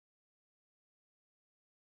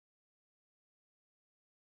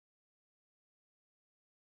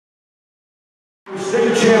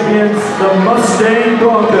State champions, the Mustang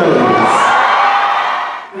Broncos.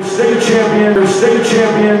 State champions, state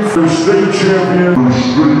champions, state champions,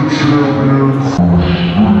 state champions.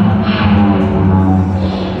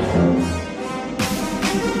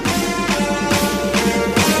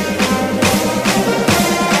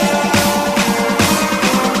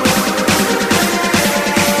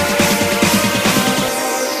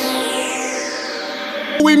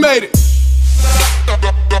 We made it.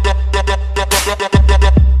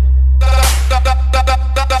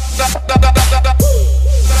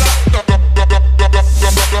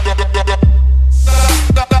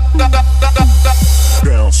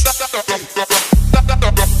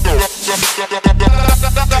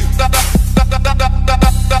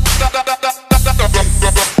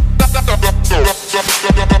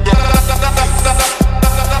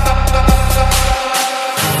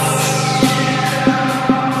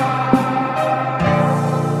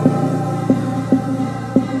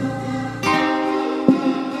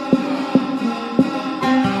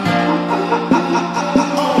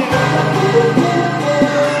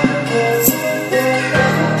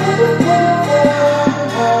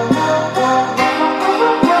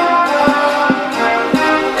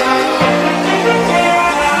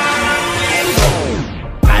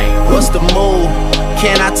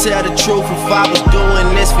 Can I tell the truth? If I was doing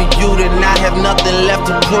this for you, then I have nothing left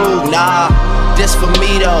to prove. Nah, this for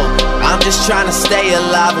me though. I'm just trying to stay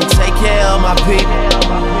alive and take care of my people.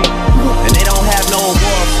 And they don't have no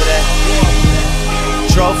award for that.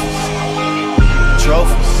 Trophies.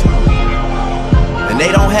 And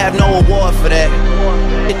they don't have no award for that.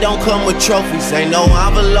 It don't come with trophies. Ain't no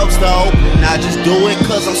envelopes to open. I just do it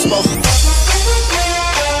cause I'm supposed to.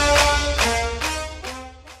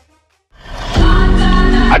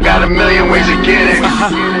 I got a million ways to get it.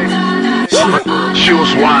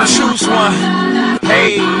 Choose one.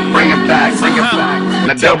 Hey, bring it back.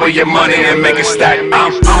 Now double your money and make it stack. I'm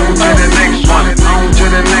on to the next one. On to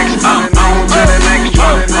the next. On to the next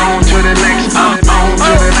one. On to the next. On to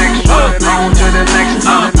the next one. On to the next.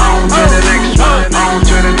 On to the next one. On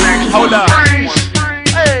to the next. Hold up.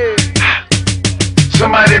 Hey.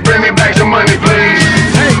 Somebody bring me back some money, please.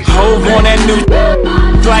 Hove on that new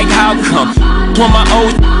like how come? On my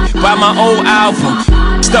old by my old album.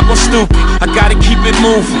 Stuck on stupid, I gotta keep it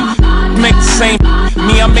moving. Make the same,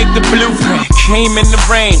 me I make the blueprint. Came in the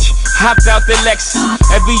range, hopped out the Lexus.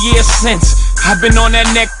 Every year since, I've been on that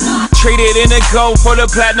neck. Traded in a gold for the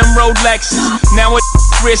platinum Rolexes. Now it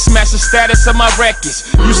wrist match the status of my records.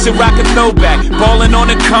 Used to rock a throwback, ballin' on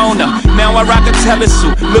the corner. Now I rock a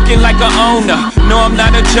telesuit, looking like a owner. No, I'm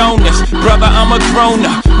not a Jonas, brother, I'm a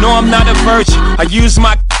grown-up. No, I'm not a virgin, I use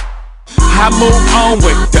my I move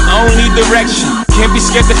onward, the only direction. Can't be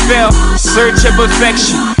scared to fail, search of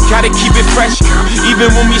perfection. Gotta keep it fresh, girl, even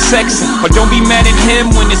when we sexin'. But don't be mad at him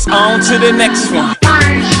when it's on to the next one.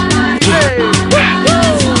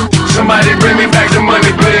 Somebody bring me back some money,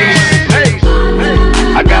 please.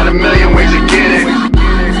 I got a million ways to get it.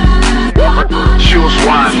 Choose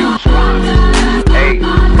one. Hey,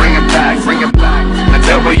 bring it back. Now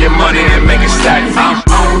double your money and make it stack. I'm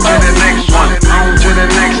on to the next one. On to the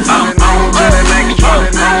next. On to the next one.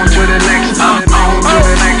 On to the next. On to the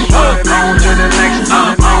next one. On to the next.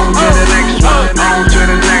 On to the next one. On to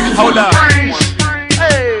the next. Hold up.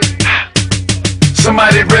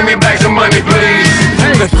 Somebody bring me back some money, please.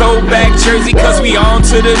 The throwback jersey cause we on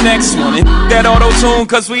to the next one. And that auto-tune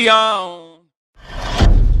cause we on.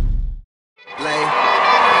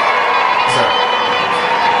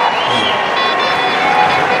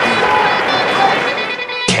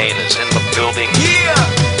 Kane is in the building. Yeah!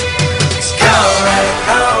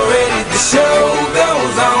 Already the show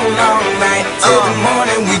goes on all night. Till the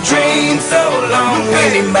morning we dream so long.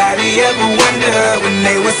 Anybody ever wonder when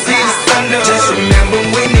they would see the sun up? Just remember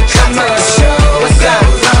when it comes up, the show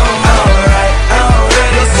goes on. Alright,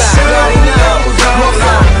 already the show goes on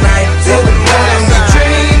all night. Till the morning we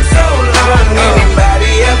dream so long.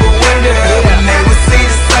 Anybody ever wonder when they would see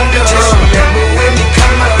the sun up? Just remember when it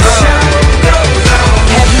comes up, the show goes on.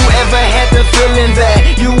 Have you ever had the feeling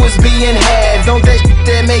that you was being had? Don't that shit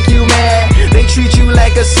that make you mad? They treat you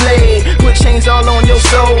like a slave, put chains all on your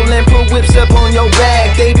soul and put whips up on your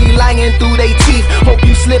back. They be lying through they teeth, hope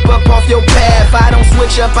you slip up off your path. I don't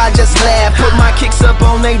switch up, I just laugh, put my kicks up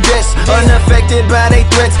on they desk, unaffected by they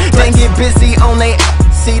threats. Then get busy on they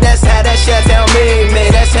see, that's how that shit down made me.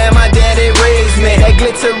 That's how my daddy raised me. That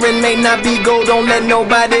glittering may not be gold, don't let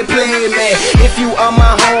nobody play me. If you are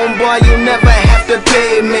my homeboy, you never have to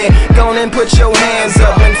pay me. Go and put your hands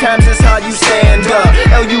up, when times is hard you stand up.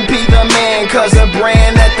 LUP the man, cause a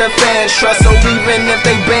brand that the fans trust. So even if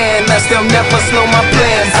they ban us, they'll never slow my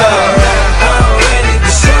plans up.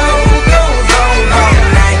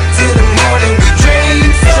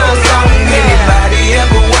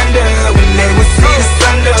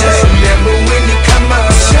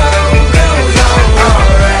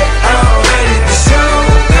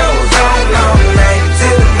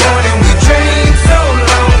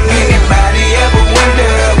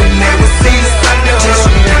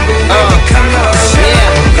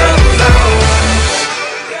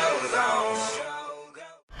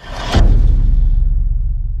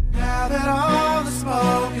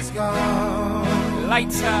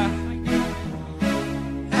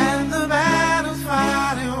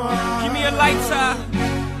 Lights up.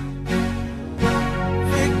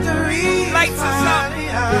 Victory. Lights us up.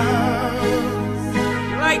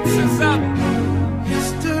 Lights us up.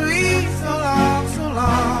 History. So long, so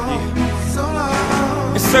long, so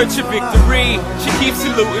long. In search of victory, she keeps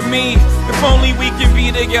eluding me. If only we can be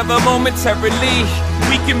together momentarily.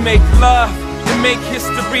 We can make love and make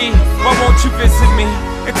history. Why won't you visit me?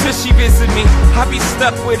 Until she visit me, I be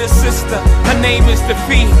stuck with a sister. Her name is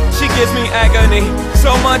Defeat. She gives me agony,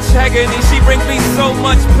 so much agony. She brings me so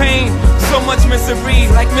much pain, so much misery.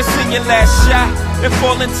 Like missing your last shot and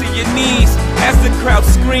falling to your knees as the crowd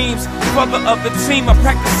screams for the other team. I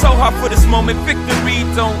practice so hard for this moment. Victory,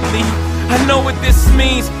 don't leave. I know what this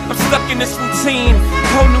means. I'm stuck in this routine.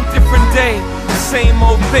 Whole new different day, the same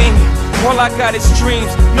old thing. All I got is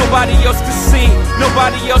dreams, nobody else can see,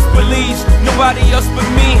 nobody else believes, nobody else but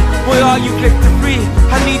me. Where are you, victory?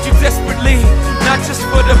 I need you desperately, not just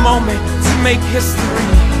for the moment, to make history.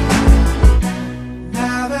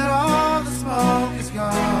 Now that all the smoke is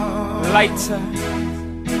gone, Lighter.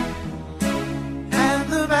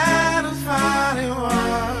 and the battle's finally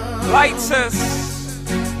won. Lighters.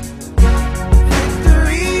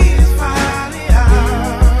 Victory is finally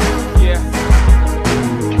ours. Yeah.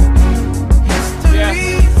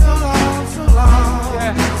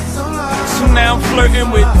 So now I'm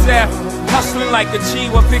flirting with death, hustling like a G.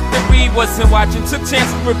 What victory wasn't watching, took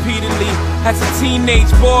chances repeatedly. As a teenage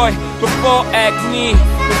boy, before acne,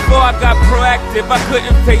 before I got proactive, I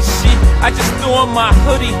couldn't face shit. I just threw on my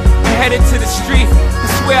hoodie and headed to the street.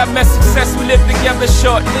 This is where I met success, we lived together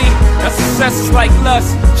shortly. Now success is like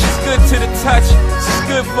lust, she's good to the touch. She's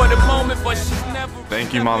good for the moment, but she's never.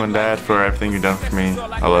 Thank you, Mom and Dad, for everything you've done for me.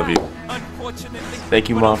 I love you. Thank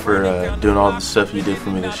you, Mom, for doing all the stuff you did for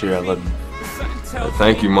me this year. I love you.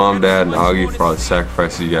 Thank you, Mom, Dad, and Augie, for all the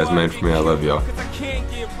sacrifices you guys made for me. I love y'all.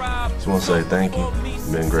 Just want to say thank you.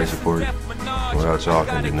 You've been great support. Without y'all, I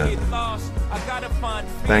can do nothing.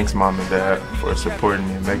 Thanks, Mom and Dad, for supporting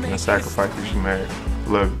me and making the sacrifices you made.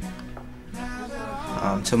 Love you.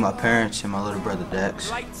 To my parents and my little brother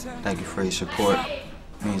Dax, thank you for your support.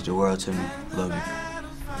 It means the world to me. Love you.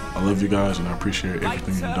 I love you guys and I appreciate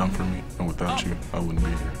everything you've done for me, and without you, I wouldn't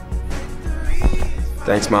be here.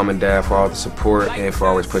 Thanks, Mom and Dad, for all the support and for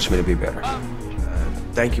always pushing me to be better.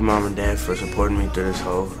 Thank you, Mom and Dad, for supporting me through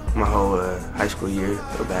my whole high school year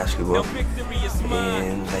of basketball.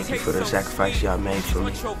 And thank you for the sacrifice y'all made for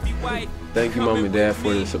me. Thank you, Mom and Dad,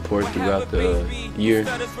 for the support throughout the year.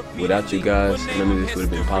 Without you guys, none of this would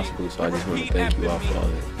have been possible, so I just want to thank you all for all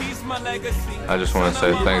that. I just want to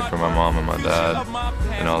say thanks for my mom and my dad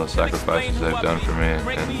and all the sacrifices they've done for me,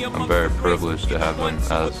 and I'm very privileged to have them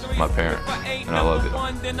as my parents, and I love you.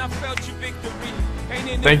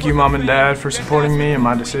 Thank you, Mom and Dad, for supporting me and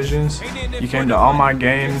my decisions. You came to all my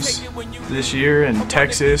games this year, in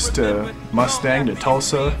Texas to Mustang to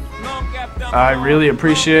Tulsa. I really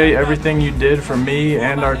appreciate everything you did for me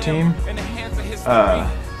and our team. I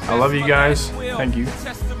love you guys. Thank you.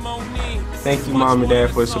 Thank you, Mom and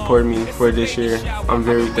Dad, for supporting me for this year. I'm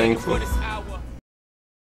very thankful.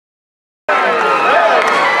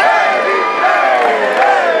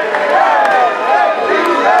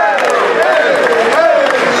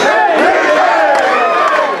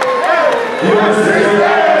 USA